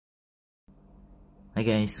Hi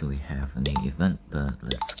guys, we have a new event, but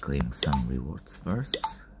let's claim some rewards first.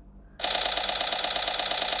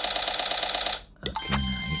 Okay,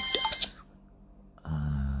 nice.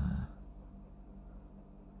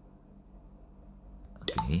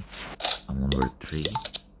 Okay, I'm number 3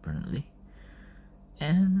 apparently,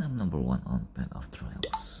 and I'm number 1 on Path of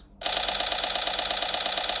Trials.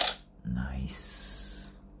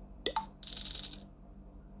 Nice.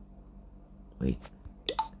 Wait,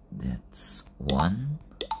 that's 1.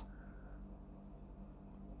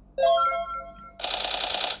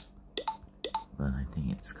 But I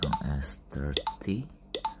think it's count as 30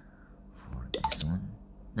 for this one.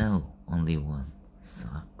 No, only 1.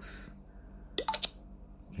 Sucks.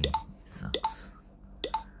 Okay, it sucks.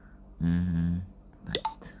 But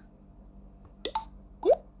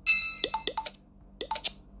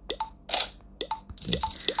okay,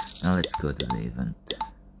 now let's go to the event.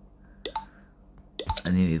 A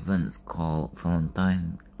new event is called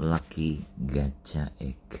Valentine Lucky Gacha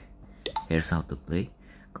Egg. Here's how to play.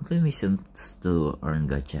 Complete missions to earn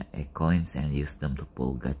gacha egg coins and use them to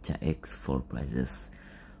pull gacha eggs for prizes.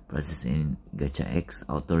 Prizes in gacha eggs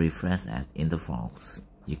auto refresh at intervals.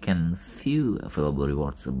 You can view available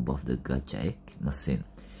rewards above the gacha egg machine.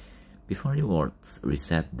 Before rewards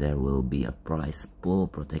reset, there will be a prize pool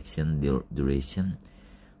protection duration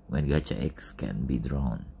when gacha eggs can be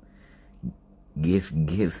drawn. Give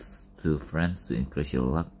gifts to friends to increase your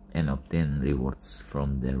luck and obtain rewards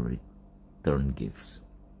from their return gifts.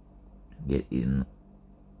 Get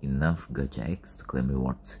enough gacha eggs to claim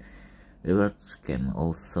rewards. Rewards can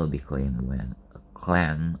also be claimed when a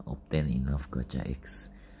clan obtains enough gacha eggs.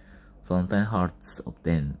 Valentine hearts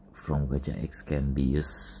obtained from gacha eggs can be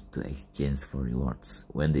used to exchange for rewards.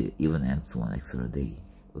 When the event ends, 1 extra day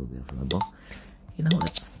will be available. Okay, now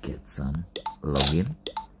let's get some. Login,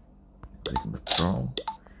 click patrol,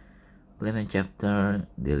 claim a chapter,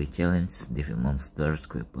 daily challenge, defeat monsters,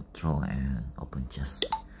 quick patrol, and open chest.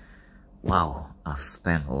 Wow, I've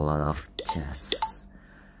spent a lot of chests,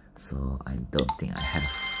 so I don't think I have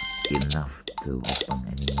enough to open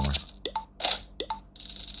anymore.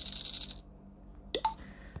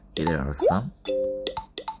 Okay, there are some.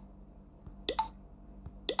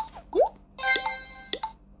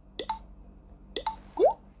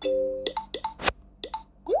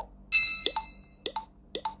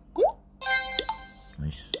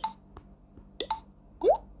 Nice.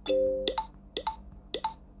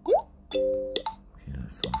 Okay,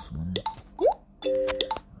 that's last one.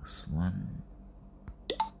 Last one.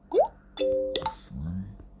 Last one.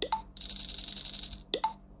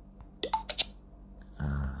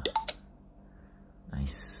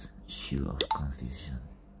 Nice. Shoe of Confusion.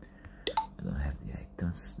 I don't have the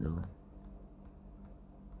items though.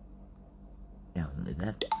 Yeah, only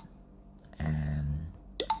that. And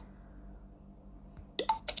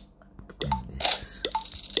this.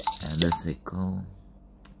 And let's go.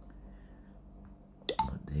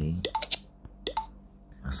 Birthday.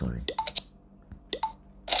 Oh, sorry.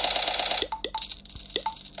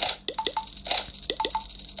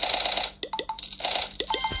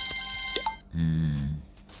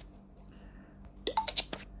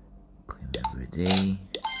 Claim every day.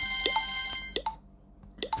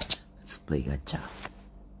 Let's play gacha.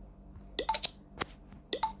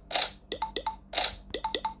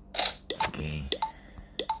 Okay.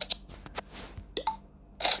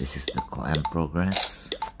 This is the clan progress.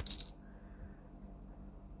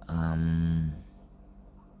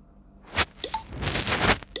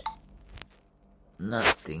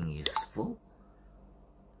 Nothing useful.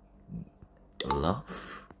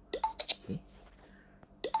 Love. Okay.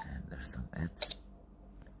 And there's some ads.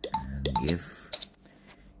 And give.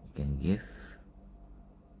 You can give.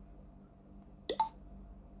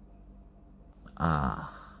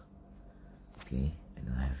 Okay. I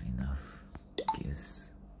don't have enough gifts.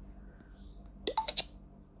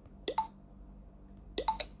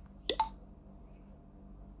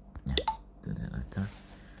 Yeah, do that later.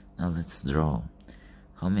 Now let's draw.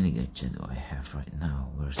 How many gacha do I have right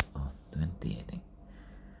now? Where's 20 I think.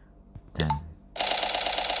 10.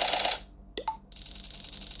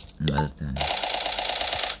 Another 10.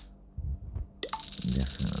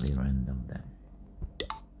 Definitely random then.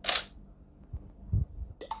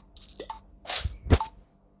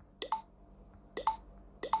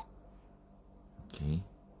 Okay.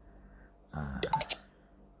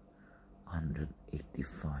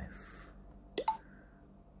 185.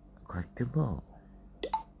 Collectible.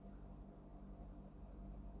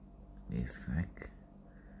 Effect.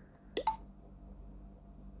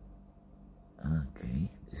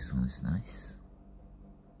 Okay, this one is nice.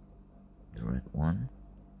 The red one.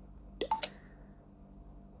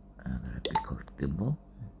 And the replica collectible.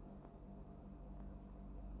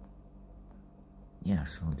 Yeah,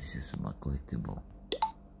 so this is about collectible.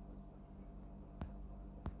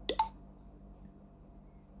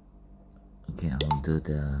 Okay, I'll do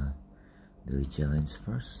the challenge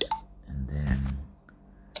first, and then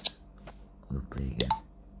we'll play again.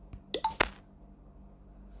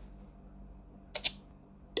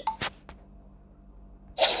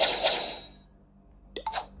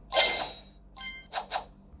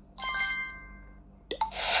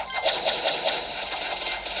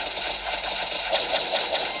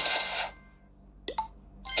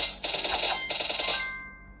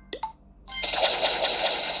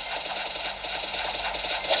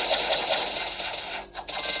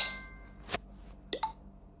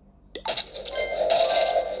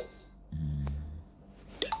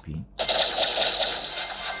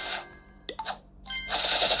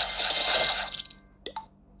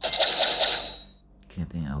 I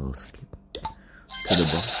think I will skip to the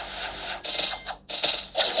boss.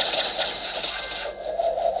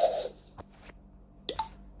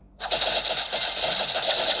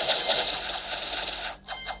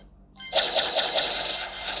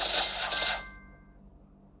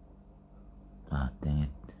 Ah, dang it.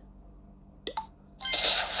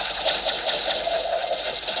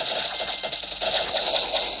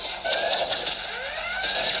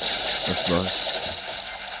 First boss.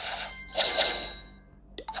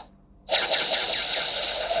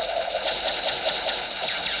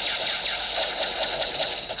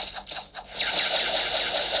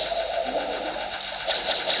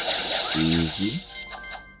 Easy.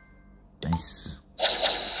 Nice.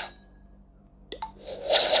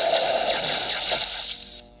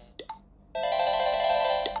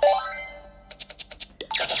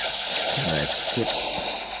 Let's skip.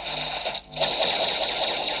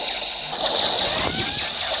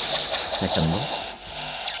 Second boss.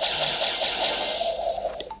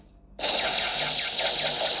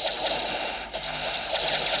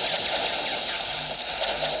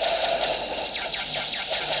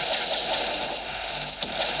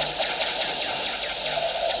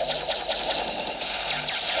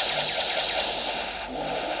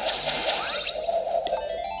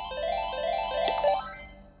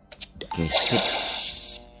 Okay, skip.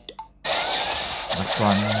 Last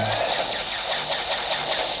one.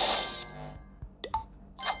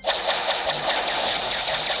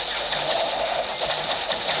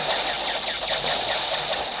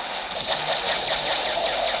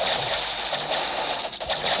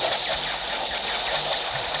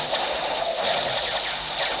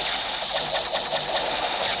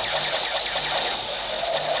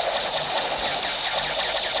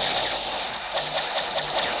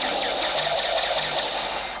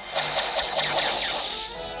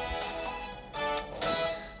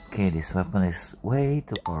 Okay, this weapon is way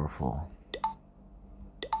too powerful.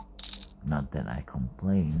 Not that I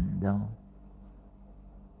complain, though.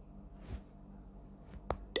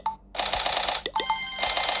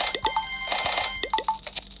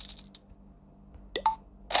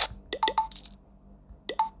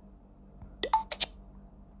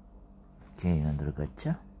 Okay, another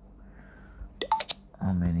gacha.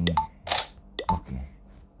 How many? Okay,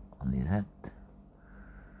 only that.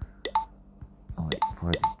 Oh wait,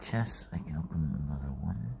 for the chest, I can open another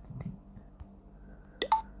one. I think.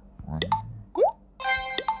 One.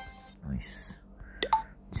 Nice.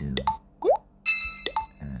 Two.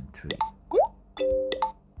 And then three.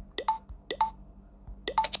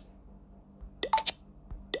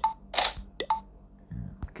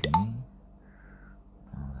 Okay.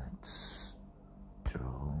 Now let's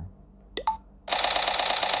draw.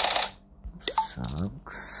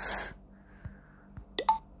 Sucks.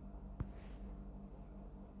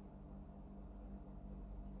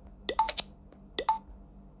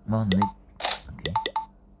 Only. Okay.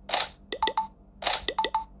 I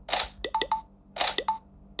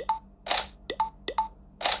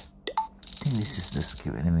think this is the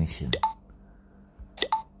skip animation.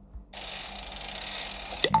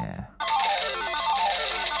 Yeah.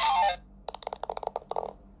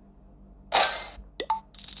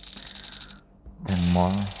 Then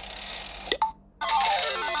more.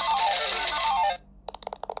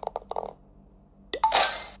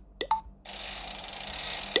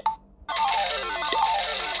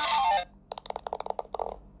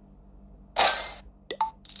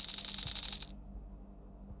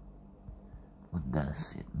 What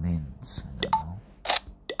does it mean? I don't know.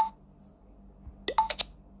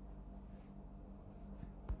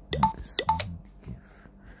 Not this one. Give.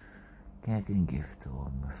 Okay, I can give to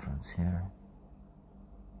all my friends here.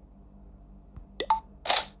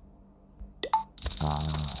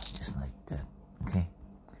 Just like that. Okay.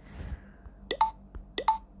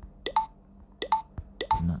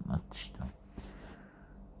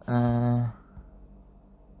 Okay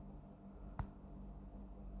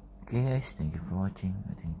guys, thank you for watching.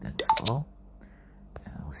 I think that's all.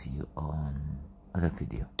 I'll see you on other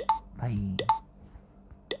video. Bye.